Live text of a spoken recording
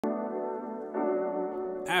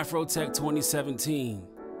Afrotech 2017,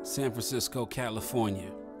 San Francisco, California.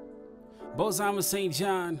 Bozoma St.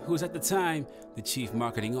 John, who was at the time the chief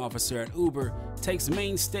marketing officer at Uber, takes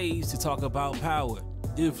main stage to talk about power,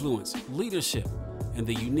 influence, leadership, and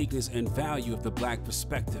the uniqueness and value of the Black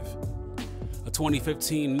perspective. A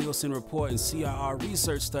 2015 Nielsen report and CRR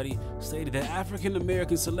research study stated that African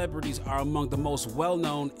American celebrities are among the most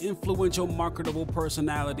well-known, influential, marketable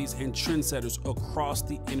personalities and trendsetters across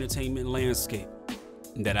the entertainment landscape.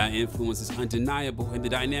 And that our influence is undeniable in the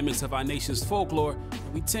dynamics of our nation's folklore,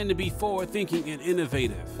 and we tend to be forward-thinking and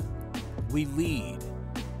innovative. We lead.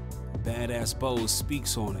 Badass Boz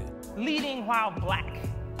speaks on it. Leading while Black.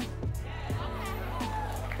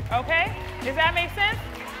 Okay? Does that make sense?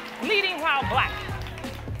 Leading while Black.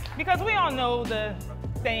 Because we all know the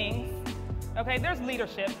things. Okay, there's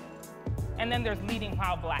leadership, and then there's leading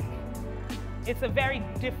while Black. It's a very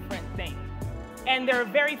different thing. And there are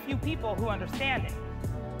very few people who understand it.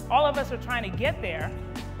 All of us are trying to get there,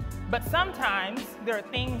 but sometimes there are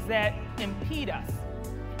things that impede us.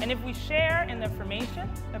 And if we share in the information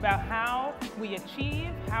about how we achieve,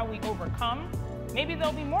 how we overcome, maybe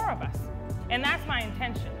there'll be more of us. And that's my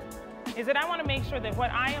intention, is that I want to make sure that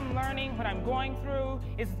what I am learning, what I'm going through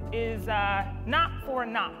is not for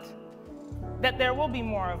naught, that there will be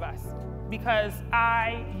more of us, because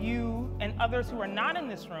I, you, and others who are not in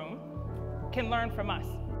this room can learn from us.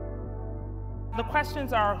 The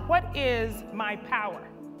questions are, what is my power?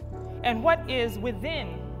 And what is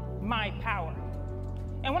within my power?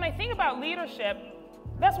 And when I think about leadership,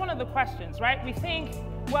 that's one of the questions, right? We think,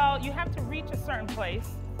 well, you have to reach a certain place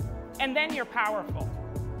and then you're powerful.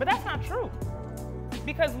 But that's not true.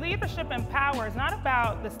 Because leadership and power is not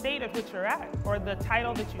about the state at which you're at or the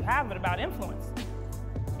title that you have, but about influence.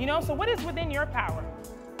 You know, so what is within your power?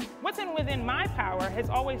 What's within my power has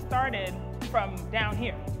always started from down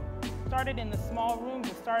here. It started in the small rooms,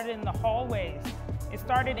 it started in the hallways. It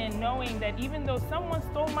started in knowing that even though someone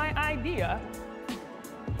stole my idea,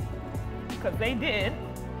 because they did,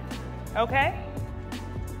 okay,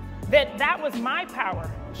 that was my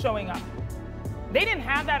power showing up. They didn't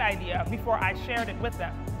have that idea before I shared it with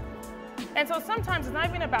them. And so sometimes it's not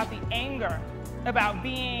even about the anger, about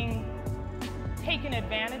being taken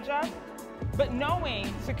advantage of, but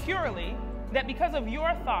knowing securely that because of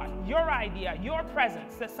your thought, your idea, your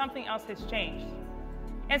presence, that something else has changed.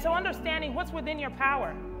 And so understanding what's within your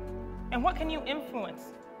power and what can you influence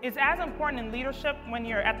is as important in leadership when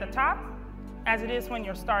you're at the top as it is when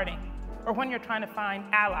you're starting or when you're trying to find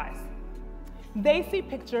allies. They see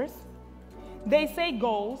pictures, they say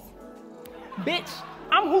goals. Bitch,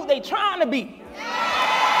 I'm who they trying to be.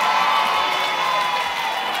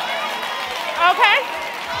 Okay?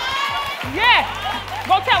 Yeah,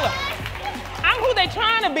 go tell them. I'm who they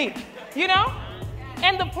trying to be, you know?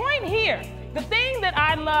 And the point here, the thing that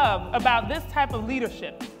I love about this type of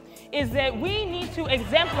leadership is that we need to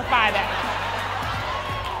exemplify that.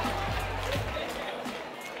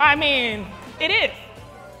 I mean, it is.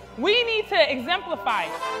 We need to exemplify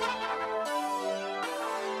it.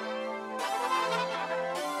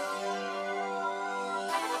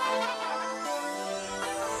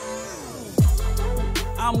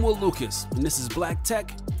 I'm Will Lucas, and this is Black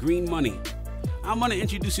Tech, Green Money. I'm going to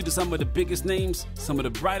introduce you to some of the biggest names, some of the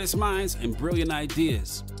brightest minds, and brilliant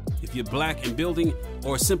ideas. If you're Black and building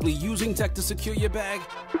or simply using tech to secure your bag,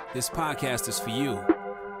 this podcast is for you.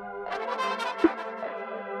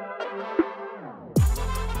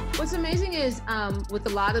 What's amazing is with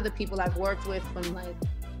a lot of the people I've worked with, from like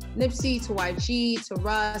Nipsey to YG to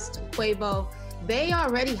Russ to Quavo, they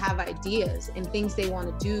already have ideas and things they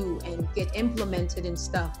want to do and get implemented and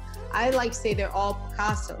stuff. I like to say they're all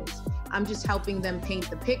Picassos. I'm just helping them paint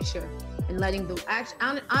the picture and letting the,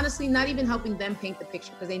 honestly, not even helping them paint the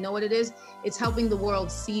picture because they know what it is. It's helping the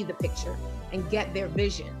world see the picture and get their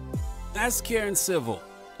vision. That's Karen Civil,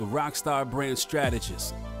 a rock star brand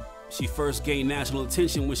strategist. She first gained national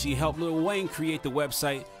attention when she helped Lil Wayne create the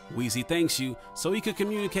website Weezy Thanks You so he could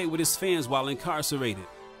communicate with his fans while incarcerated.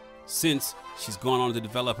 Since, she's gone on to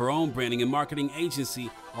develop her own branding and marketing agency,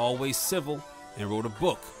 Always Civil, and wrote a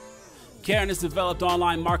book. Karen has developed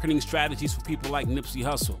online marketing strategies for people like Nipsey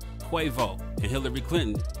Hussle, Quavo, and Hillary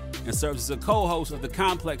Clinton, and serves as a co-host of the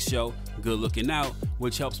complex show Good Looking Out,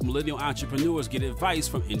 which helps millennial entrepreneurs get advice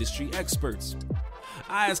from industry experts.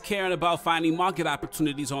 I asked Karen about finding market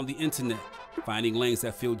opportunities on the internet, finding lanes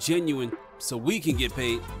that feel genuine so we can get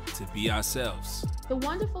paid to be ourselves. The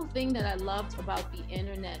wonderful thing that I loved about the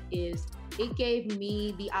internet is it gave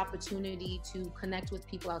me the opportunity to connect with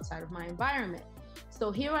people outside of my environment.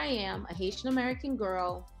 So here I am, a Haitian American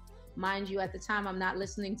girl. Mind you, at the time, I'm not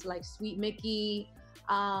listening to like Sweet Mickey.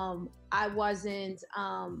 I wasn't,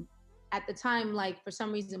 at the time, like for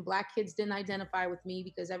some reason, Black kids didn't identify with me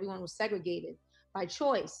because everyone was segregated by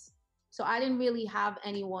choice. So I didn't really have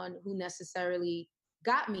anyone who necessarily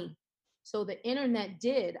got me. So the internet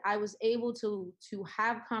did. I was able to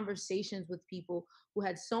have conversations with people who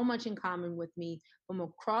had so much in common with me from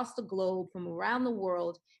across the globe, from around the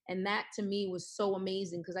world. And that to me was so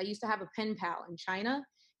amazing because I used to have a pen pal in China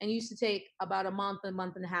and it used to take about a month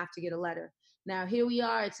and a half to get a letter. Now here we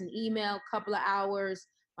are, it's an email, couple of hours.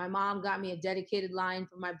 My mom got me a dedicated line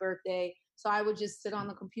for my birthday. So I would just sit on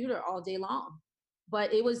the computer all day long.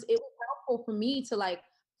 But it was helpful for me to like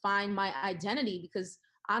find my identity because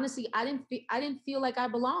honestly, I didn't feel like I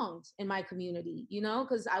belonged in my community, you know,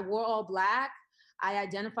 because I wore all Black. I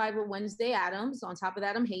identified with Wednesday Adams. On top of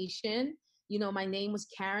that, I'm Haitian. You know, my name was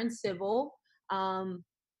Karen Civil. And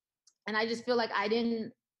I just feel like I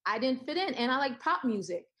didn't fit in. And I like pop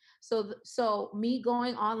music. So me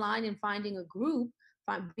going online and finding a group,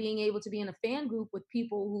 being able to be in a fan group with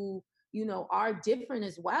people who, you know, are different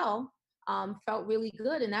as well, felt really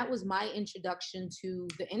good. And that was my introduction to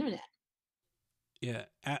the internet. Yeah.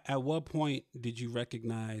 At what point did you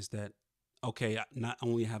recognize that, okay, not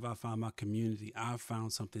only have I found my community, I've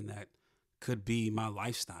found something that could be my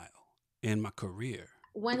lifestyle and my career?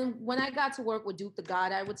 When I got to work with Duke the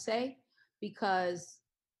God, I would say, because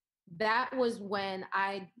that was when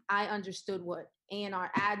I understood what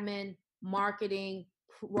A&R admin, marketing,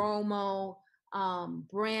 promo,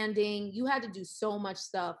 branding. You had to do so much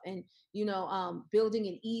stuff, and you know, building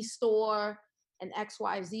an e-store and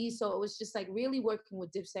XYZ. So it was just like really working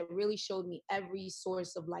with Dipset really showed me every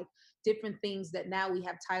source of like different things that now we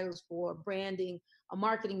have titles for: branding, a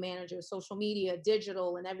marketing manager, social media,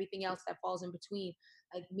 digital, and everything else that falls in between.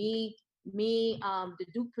 Like the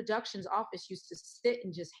Duke Productions office used to sit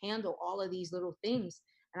and just handle all of these little things.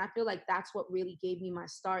 And I feel like that's what really gave me my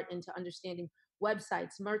start into understanding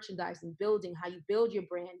websites, merchandising, building, how you build your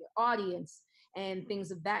brand, your audience, and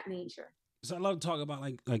things of that nature. So I love to talk about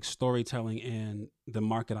like storytelling and the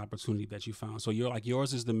market opportunity that you found. So you're like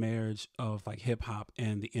yours is the marriage of like hip hop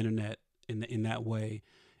and the internet in that way.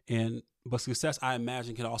 And but success, I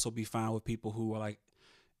imagine, can also be found with people who are like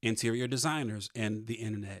interior designers and the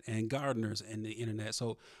internet and gardeners and the internet.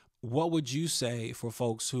 So what would you say for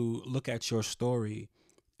folks who look at your story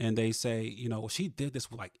and they say, you know, she did this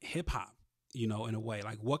with like hip hop, you know, in a way,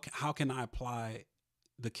 like how can I apply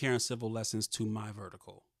the Karen Civil lessons to my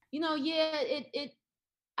vertical? You know, yeah,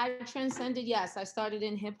 I transcended. Yes, I started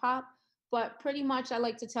in hip hop, but pretty much I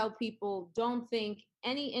like to tell people, don't think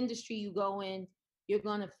any industry you go in, you're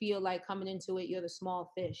going to feel like coming into it, you're the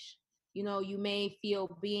small fish. You know, you may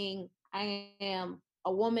feel I am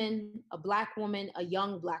a woman, a Black woman, a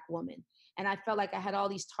young Black woman. And I felt like I had all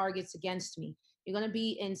these targets against me. You're going to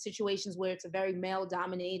be in situations where it's a very male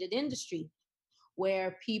dominated industry,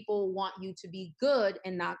 where people want you to be good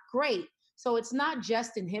and not great. So it's not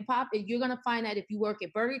just in hip hop. You're going to find that if you work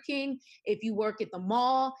at Burger King, if you work at the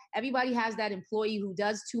mall, everybody has that employee who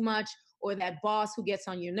does too much or that boss who gets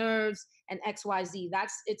on your nerves and XYZ.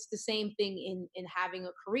 It's the same thing in having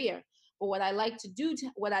a career. But what I like to do,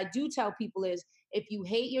 what I do tell people is if you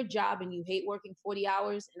hate your job and you hate working 40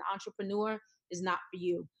 hours, an entrepreneur is not for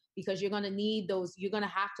you, because you're going to need those. You're going to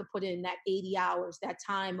have to put in that 80 hours, that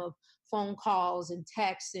time of phone calls and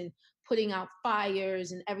texts and putting out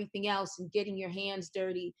fires and everything else and getting your hands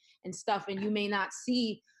dirty and stuff. And you may not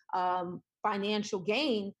see financial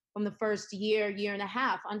gain from the first year and a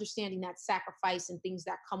half, understanding that sacrifice and things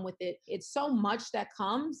that come with it. It's so much that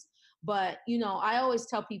comes, but you know, I always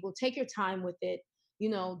tell people, take your time with it. You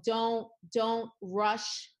know, don't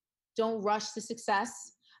rush the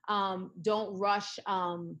success. Don't rush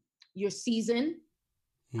your season.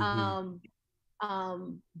 Mm-hmm.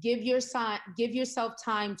 Give yourself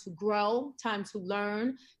time to grow, time to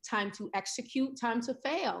learn, time to execute, time to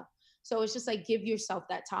fail. So it's just like, give yourself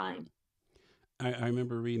that time. I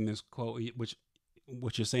remember reading this quote, which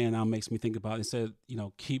what you're saying now makes me think about. It said, you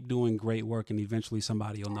know, keep doing great work and eventually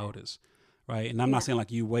somebody will notice. Right. And I'm not saying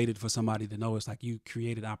like you waited for somebody to notice, like you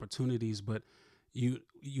created opportunities, but you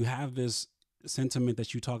have this sentiment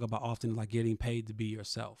that you talk about often, like getting paid to be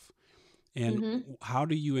yourself. And how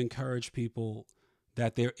do you encourage people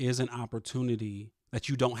that there is an opportunity, that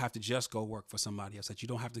you don't have to just go work for somebody else, that you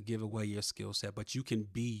don't have to give away your skill set, but you can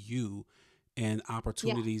be you, and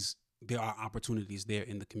opportunities, there are opportunities there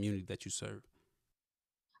in the community that you serve?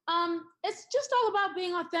 It's just all about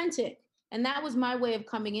being authentic. And that was my way of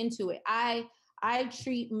coming into it. I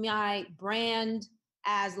treat my brand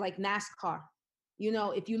as like NASCAR. You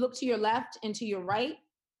know, if you look to your left and to your right,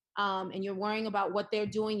 and you're worrying about what they're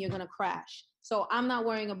doing, you're going to crash. So I'm not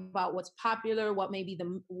worrying about what's popular, what may be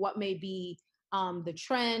the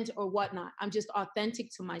trend or whatnot. I'm just authentic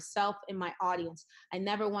to myself and my audience. I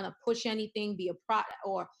never want to push anything, be a product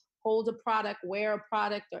or hold a product, wear a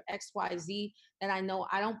product or XYZ that I know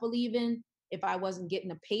I don't believe in if I wasn't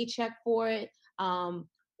getting a paycheck for it,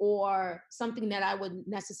 or something that I would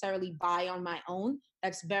necessarily buy on my own.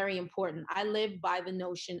 That's very important. I live by the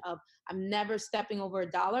notion of I'm never stepping over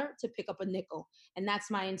 $1 to pick up a nickel. And that's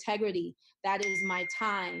my integrity. That is my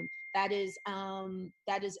time. That is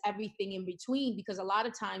everything in between, because a lot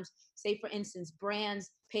of times, say for instance, brands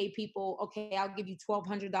pay people, okay, I'll give you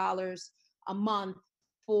 $1,200 a month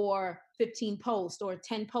for 15 posts or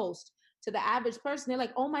 10 posts. To the average person, they're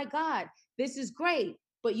like, oh my God, this is great.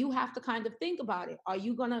 But you have to kind of think about it. Are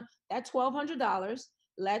you gonna, that $1,200,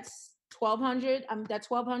 that's 1,200,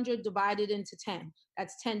 that's 1,200 divided into 10.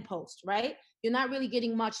 That's 10 posts, right? You're not really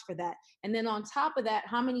getting much for that. And then on top of that,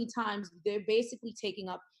 how many times they're basically taking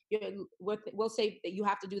up we'll say that you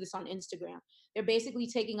have to do this on Instagram. They're basically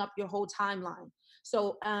taking up your whole timeline.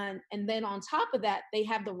 So, and then on top of that, they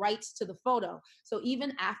have the rights to the photo. So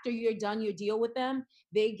even after you're done your deal with them,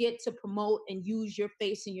 they get to promote and use your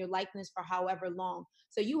face and your likeness for however long.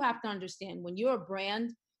 So you have to understand, when you're a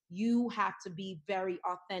brand, you have to be very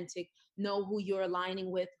authentic, know who you're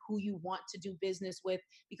aligning with, who you want to do business with,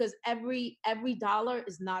 because every dollar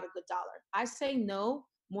is not a good dollar. I say no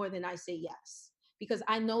more than I say yes, because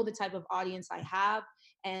I know the type of audience I have,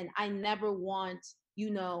 and I never want,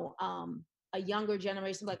 a younger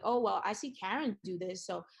generation like, oh, well, I see Karen do this,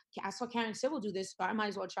 so I saw Karen Civil do this, so I might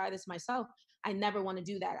as well try this myself. I never want to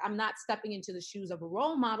do that. I'm not stepping into the shoes of a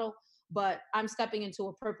role model, but I'm stepping into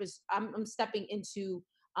a purpose. I'm stepping into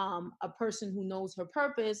a person who knows her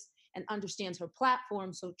purpose and understands her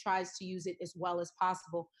platform, so tries to use it as well as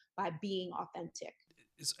possible by being authentic.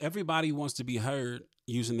 Everybody wants to be heard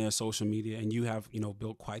using their social media, and you have,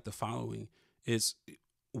 built quite the following.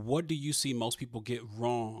 What do you see most people get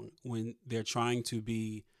wrong when they're trying to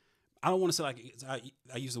be, I don't want to say like, I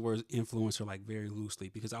use the word influencer like very loosely,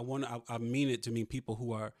 because I mean it to mean people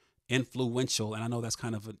who are influential. And I know that's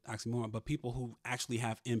kind of an oxymoron, but people who actually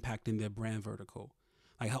have impact in their brand vertical.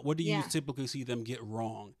 Like, what do you typically see them get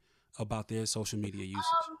wrong about their social media usage?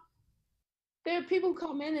 There are people who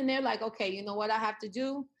come in and they're like, okay, you know what I have to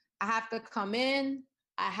do? I have to come in.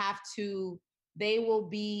 They will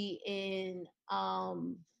be in, I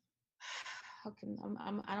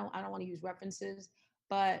don't want to use references,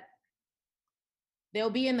 but they'll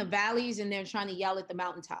be in the valleys and they're trying to yell at the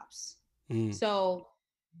mountaintops. So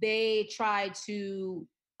they try to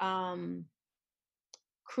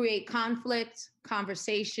create conflict,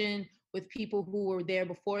 conversation with people who were there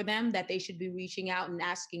before them that they should be reaching out and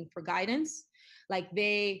asking for guidance. Like,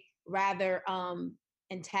 they rather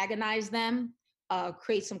antagonize them,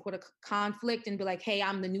 create some sort of conflict and be like, hey,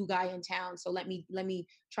 I'm the new guy in town, so let me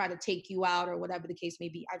try to take you out, or whatever the case may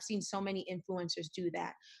be. I've seen so many influencers do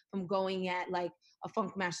that, from going at like a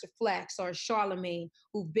Funkmaster Flex or a Charlemagne,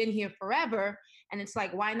 who've been here forever. And it's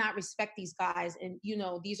like, why not respect these guys? And,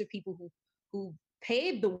 these are people who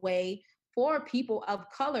paved the way for people of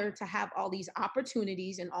color to have all these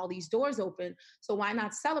opportunities and all these doors open. So why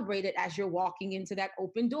not celebrate it as you're walking into that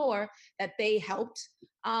open door that they helped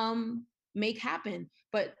make happen?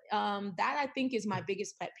 But that, I think, is my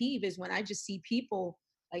biggest pet peeve, is when I just see people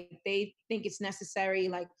like, they think it's necessary,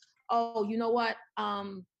 like, oh, you know what?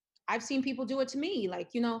 I've seen people do it to me. Like,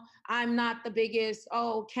 I'm not the biggest,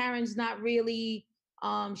 oh, Karen's not really,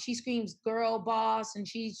 she screams girl boss and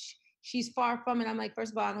she's far from it. I'm like,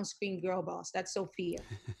 first of all, I don't scream girl boss. That's Sophia.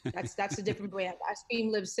 That's a different brand. I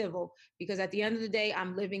scream live civil, because at the end of the day,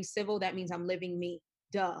 I'm living civil. That means I'm living me.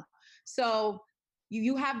 Duh. So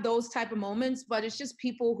you have those type of moments, but it's just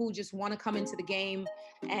people who just want to come into the game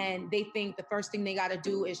and they think the first thing they got to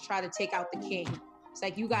do is try to take out the king. It's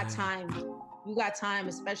like, you got time. You got time,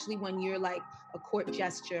 especially when you're like a court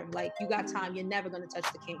gesture. Like, you got time. You're never going to touch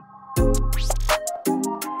the king.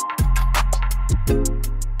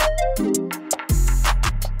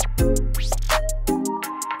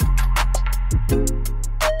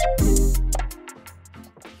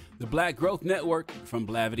 The Black Growth Network from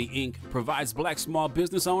Blavity Inc. provides Black small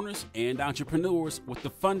business owners and entrepreneurs with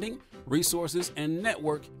the funding, resources, and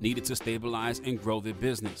network needed to stabilize and grow their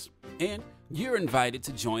business. And you're invited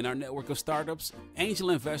to join our network of startups, angel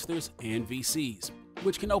investors, and VCs,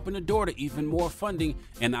 which can open the door to even more funding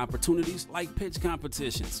and opportunities like pitch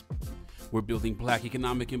competitions. We're building Black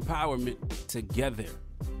economic empowerment together.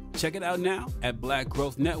 Check it out now at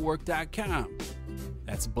blackgrowthnetwork.com.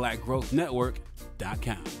 That's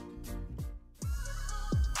blackgrowthnetwork.com.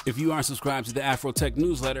 If you aren't subscribed to the Afrotech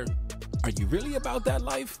newsletter, are you really about that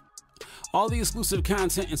life? All the exclusive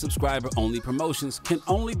content and subscriber-only promotions can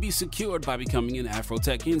only be secured by becoming an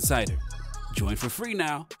Afrotech Insider. Join for free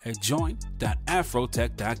now at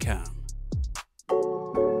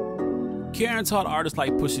join.afrotech.com. Karen taught artists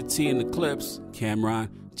like Pusha T and the Clips,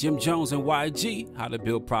 Cameron, Jim Jones, and YG how to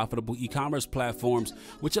build profitable e-commerce platforms,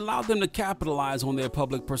 which allowed them to capitalize on their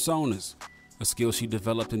public personas, a skill she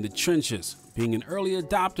developed in the trenches, being an early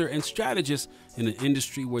adopter and strategist in an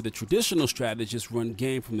industry where the traditional strategists run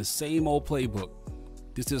game from the same old playbook.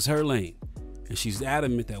 This is her lane, and she's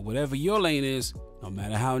adamant that whatever your lane is, no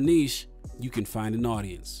matter how niche, you can find an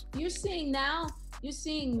audience. You're seeing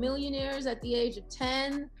millionaires at the age of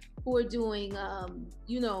 10 who are doing,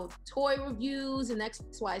 toy reviews and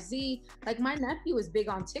XYZ. Like, my nephew is big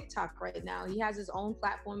on TikTok right now. He has his own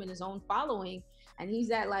platform and his own following, and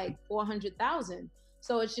he's at like 400,000.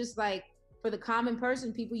 So it's just like, for the common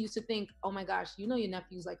person, people used to think, oh my gosh, your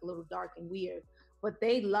nephew's like a little dark and weird, but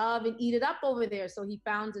they love and eat it up over there. So he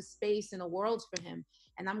found a space and a world for him.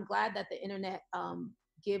 And I'm glad that the internet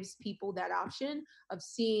gives people that option of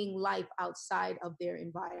seeing life outside of their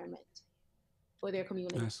environment for their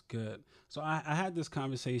community. That's good. So I had this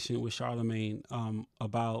conversation with Charlemagne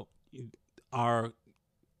about our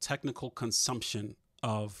technical consumption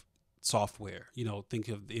of software. Think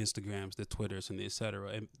of the Instagrams, the Twitters, and the et cetera,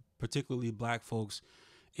 and particularly Black folks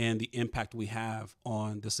and the impact we have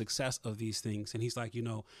on the success of these things. And he's like,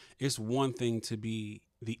 it's one thing to be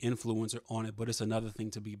the influencer on it, but it's another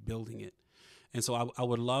thing to be building it. And so I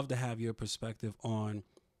would love to have your perspective on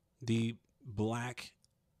the Black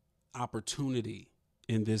opportunity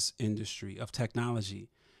in this industry of technology,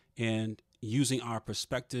 and using our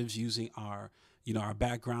perspectives, using our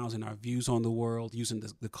backgrounds and our views on the world, using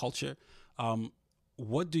the culture.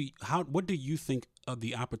 What do you think of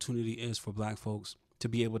the opportunity is for Black folks to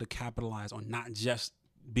be able to capitalize on not just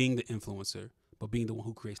being the influencer, but being the one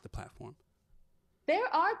who creates the platform? There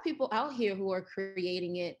are people out here who are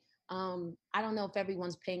creating it. I don't know if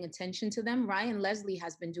everyone's paying attention to them. Ryan Leslie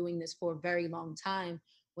has been doing this for a very long time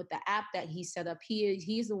with the app that he set up.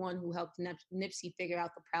 He's the one who helped Nipsey figure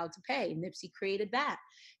out the Proud to Pay. Nipsey created that.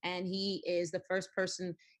 And he is the first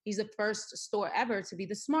person, he's the first store ever to be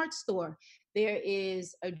the smart store. There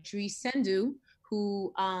is Idris Sendu,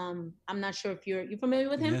 who I'm not sure if you're familiar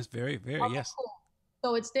with him? Yes, very, very, okay, yes. Cool.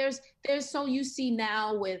 So there's so you see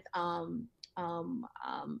now with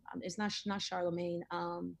it's not Charlemagne.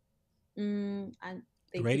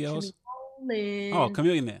 Radios?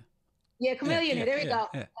 Chameleonaire. Yeah, Chameleonaire. There we go.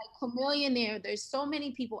 Yeah. Like Chameleonaire, there's so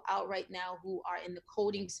many people out right now who are in the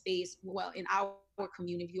coding space. Well, in our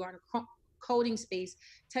community, you are in a coding space,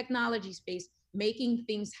 technology space, making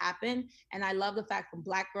things happen. And I love the fact from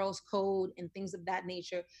Black Girls Code and things of that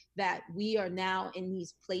nature that we are now in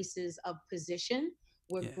these places of position.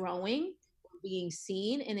 We're growing, being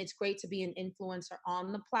seen, and it's great to be an influencer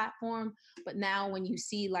on the platform. But now when you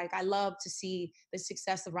see, like, I love to see the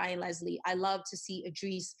success of Ryan Leslie. I love to see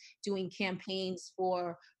Idris doing campaigns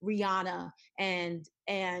for Rihanna and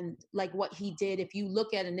like what he did. If you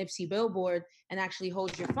look at a Nipsey billboard and actually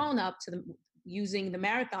hold your phone up to using the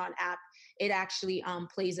Marathon app, it actually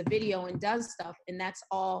plays a video and does stuff. And that's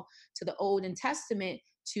all to the Ode and Testament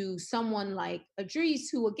to someone like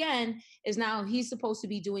Idris, who again is now, he's supposed to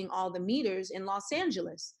be doing all the meters in Los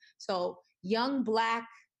Angeles. So young Black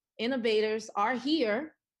innovators are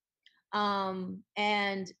here. And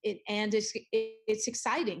it's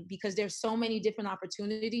exciting because there's so many different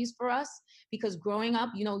opportunities for us, because growing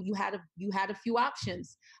up, you had a few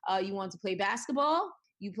options. You want to play basketball,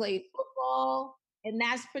 you played football, and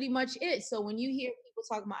that's pretty much it. So when you hear people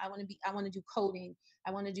talking about, I want to do coding,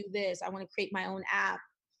 I want to do this, I want to create my own app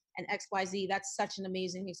and XYZ, that's such an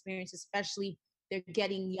amazing experience, especially they're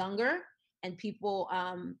getting younger, and people,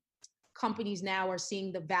 companies now are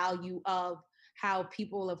seeing the value of how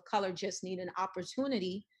people of color just need an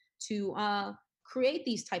opportunity to create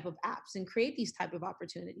these type of apps and create these type of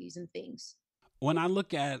opportunities and things. When I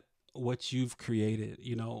look at what you've created,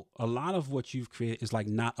 a lot of what you've created is like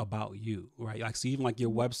not about you, right? Like, so even like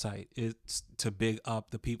your website is to big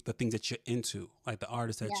up the people, the things that you're into, like the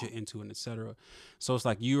artists that you're into, and et cetera. So it's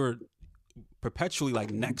like you're perpetually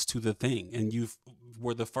like next to the thing, and you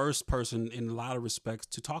were the first person in a lot of respects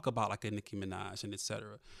to talk about like a Nicki Minaj and et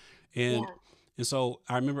cetera. And so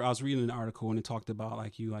I remember I was reading an article and it talked about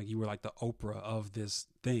like you were like the Oprah of this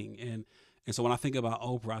thing. And so when I think about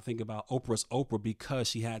Oprah, I think about Oprah's Oprah because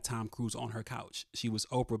she had Tom Cruise on her couch. She was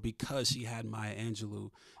Oprah because she had Maya Angelou,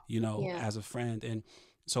 as a friend. And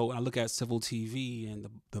so when I look at Civil TV and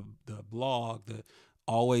the blog, the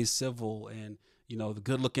Always Civil, and, the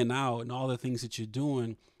Good Looking Out and all the things that you're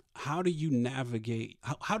doing, how do you navigate,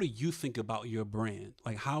 how do you think about your brand?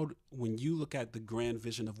 Like when you look at the grand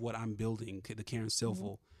vision of what I'm building, the Karen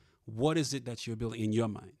Civil, what is it that you're building in your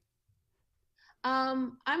mind?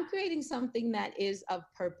 I'm creating something that is of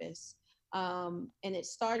purpose. And it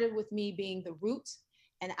started with me being the root.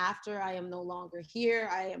 And after I am no longer here,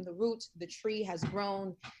 I am the root. The tree has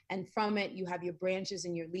grown. And from it, you have your branches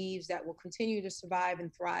and your leaves that will continue to survive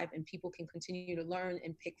and thrive, and people can continue to learn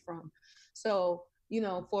and pick from. So,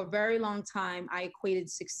 for a very long time, I equated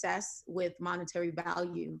success with monetary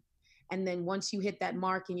value. And then once you hit that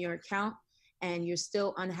mark in your account and you're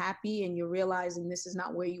still unhappy and you're realizing this is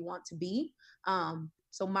not where you want to be,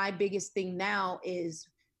 so my biggest thing now is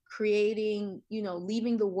creating,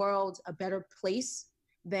 leaving the world a better place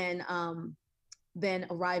than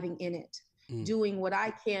arriving in it. Doing what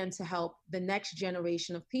I can to help the next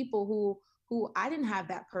generation of people who I didn't have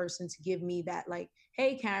that person to give me that, like,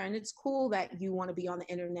 hey, Karen, it's cool that you want to be on the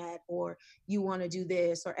internet, or you want to do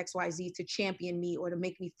this or XYZ, to champion me or to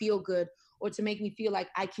make me feel good, or to make me feel like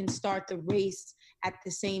I can start the race at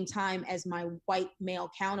the same time as my white male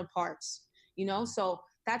counterparts. So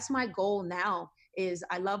that's my goal now. Is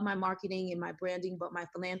I love my marketing and my branding, but my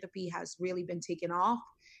philanthropy has really been taken off,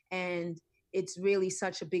 and it's really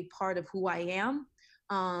such a big part of who I am.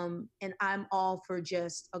 And I'm all for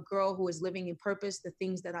just a girl who is living in purpose. The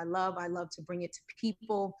things that I love to bring it to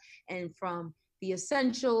people, and from the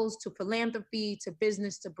essentials to philanthropy to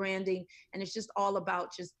business to branding. And it's just all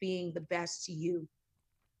about just being the best to you.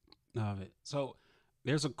 Love it. So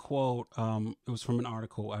there's a quote. It was from an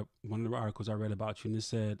article. One of the articles I read about you, and it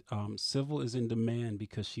said, "Civil is in demand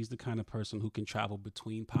because she's the kind of person who can travel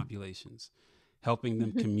between populations, helping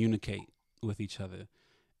them communicate with each other."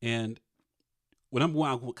 And I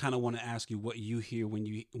kind of want to ask you what you hear when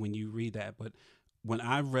you read that. But when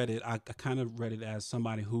I read it, I kind of read it as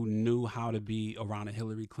somebody who knew how to be around a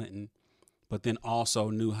Hillary Clinton, but then also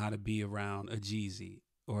knew how to be around a Jeezy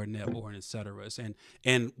or a Neb or an et cetera,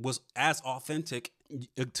 and was as authentic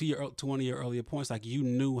to one of your earlier points. Like, you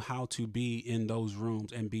knew how to be in those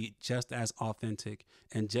rooms and be just as authentic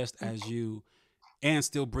and just as you, and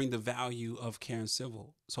still bring the value of Karen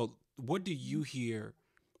Civil. So what do you hear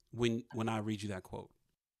when I read you that quote?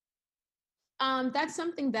 That's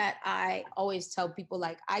something that I always tell people.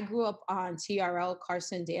 Like, I grew up on TRL,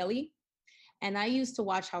 Carson Daly, and I used to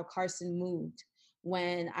watch how Carson moved.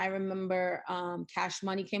 When I remember Cash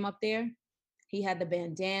Money came up there, he had the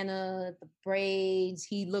bandana, the braids.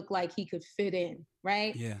 He looked like he could fit in,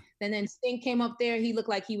 right? Yeah. Then Sting came up there. He looked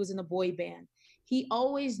like he was in a boy band. He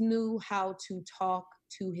always knew how to talk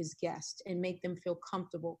to his guests and make them feel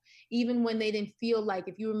comfortable, even when they didn't feel like.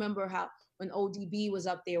 If you remember how when ODB was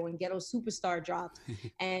up there, when Ghetto Superstar dropped,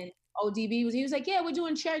 and he was like, yeah, we're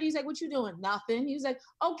doing charity. He's like, what you doing? Nothing. He was like,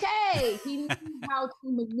 okay. He knew how to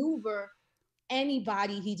maneuver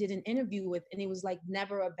anybody he did an interview with, and it was like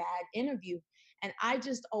never a bad interview. And I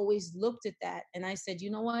just always looked at that and I said, you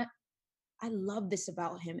know what? I love this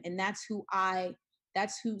about him. And that's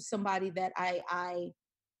somebody that I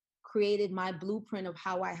created my blueprint of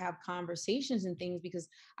how I have conversations and things, because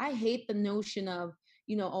I hate the notion of,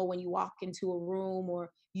 oh, when you walk into a room, or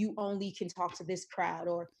you only can talk to this crowd,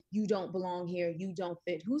 or you don't belong here, you don't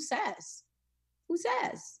fit. Who says? Who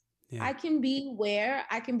says? Yeah. I can be where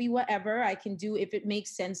I can be, whatever I can do. If it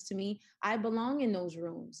makes sense to me, I belong in those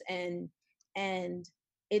rooms, and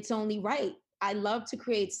it's only right. I love to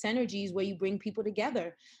create synergies where you bring people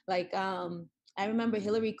together. Like, I remember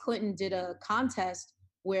Hillary Clinton did a contest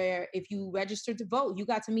where if you registered to vote, you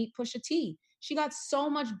got to meet Pusha T. She got so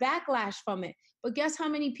much backlash from it. But guess how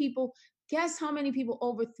many people,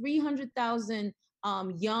 over 300,000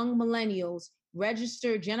 young millennials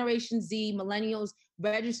registered, Generation Z millennials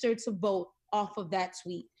registered to vote off of that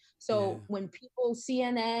tweet. So when people,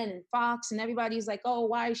 CNN and Fox and everybody's like, oh,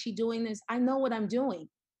 why is she doing this? I know what I'm doing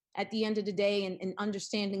at the end of the day, and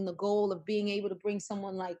understanding the goal of being able to bring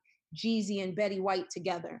someone like Jeezy and Betty White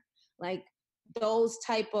together. Like, those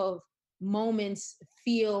type of moments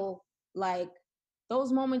feel like,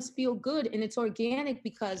 those moments feel good, and it's organic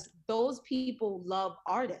because those people love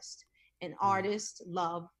artists and artists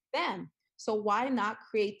love them. So why not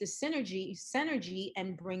create the synergy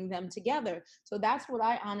and bring them together? So that's what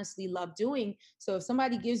I honestly love doing. So if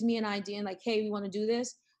somebody gives me an idea and like, hey, we want to do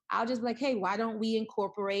this, I'll just be like, hey, why don't we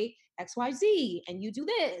incorporate XYZ and you do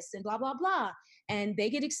this and blah, blah, blah. And they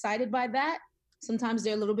get excited by that. Sometimes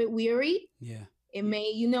they're a little bit weary. Yeah. It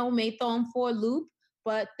may throw them for a loop,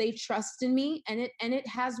 but they trust in me, and it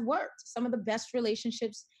has worked. Some of the best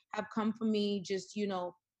relationships have come from me just,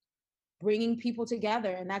 bringing people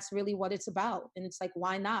together. And that's really what it's about. And it's like,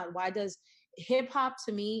 why not? Why does hip hop,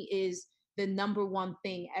 to me, is the number one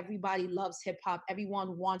thing. Everybody loves hip hop.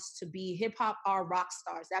 Everyone wants to be hip hop are rock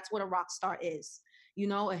stars. That's what a rock star is. You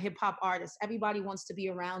know, a hip hop artist. Everybody wants to be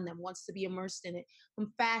around them, wants to be immersed in it.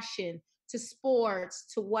 From fashion to sports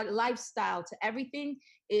to what lifestyle to everything,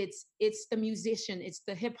 it's the musician, it's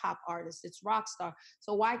the hip hop artist, it's rock star.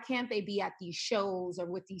 So why can't they be at these shows or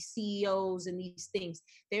with these CEOs and these things?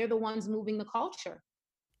 They're the ones moving the culture.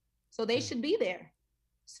 So they should be there.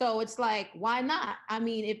 So it's like, why not? I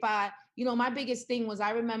mean, if my biggest thing was,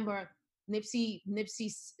 I remember Nipsey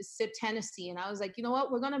sipped Tennessee, and I was like, you know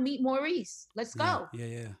what? We're gonna meet Maurice. Let's go.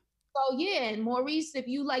 Yeah. So yeah, and Maurice, if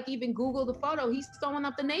you like even Google the photo, he's throwing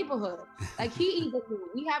up the neighborhood. Like he even knew.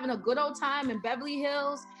 We having a good old time in Beverly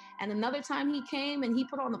Hills. And another time he came and he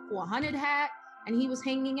put on the 400 hat and he was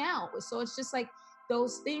hanging out. So it's just like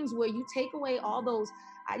those things where you take away all those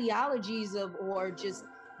ideologies or just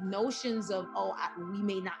notions of, we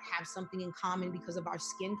may not have something in common because of our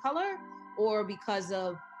skin color or because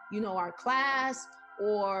of, our class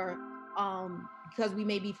or because we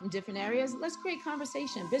may be from different areas. Let's create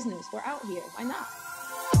conversation, business. We're out here. Why not?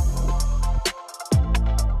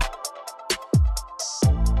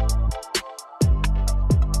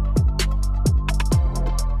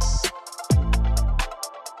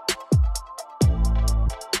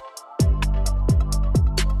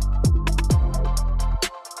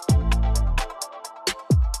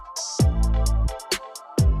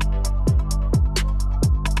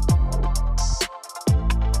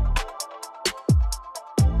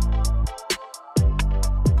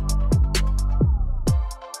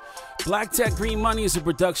 Black Tech Green Money is a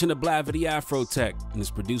production of Blavity Afrotech and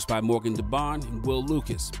is produced by Morgan DeBarn and Will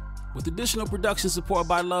Lucas, with additional production support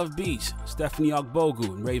by Love Beach, Stephanie Ogbogu,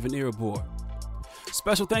 and Raven Irabor.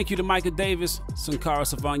 Special thank you to Micah Davis, Sankara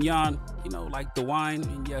Savanyan, like the wine,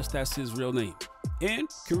 and yes, that's his real name, and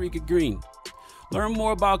Karika Green. Learn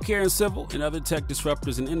more about Care and Civil and other tech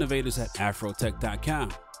disruptors and innovators at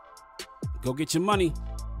afrotech.com. Go get your money.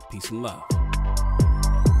 Peace and love.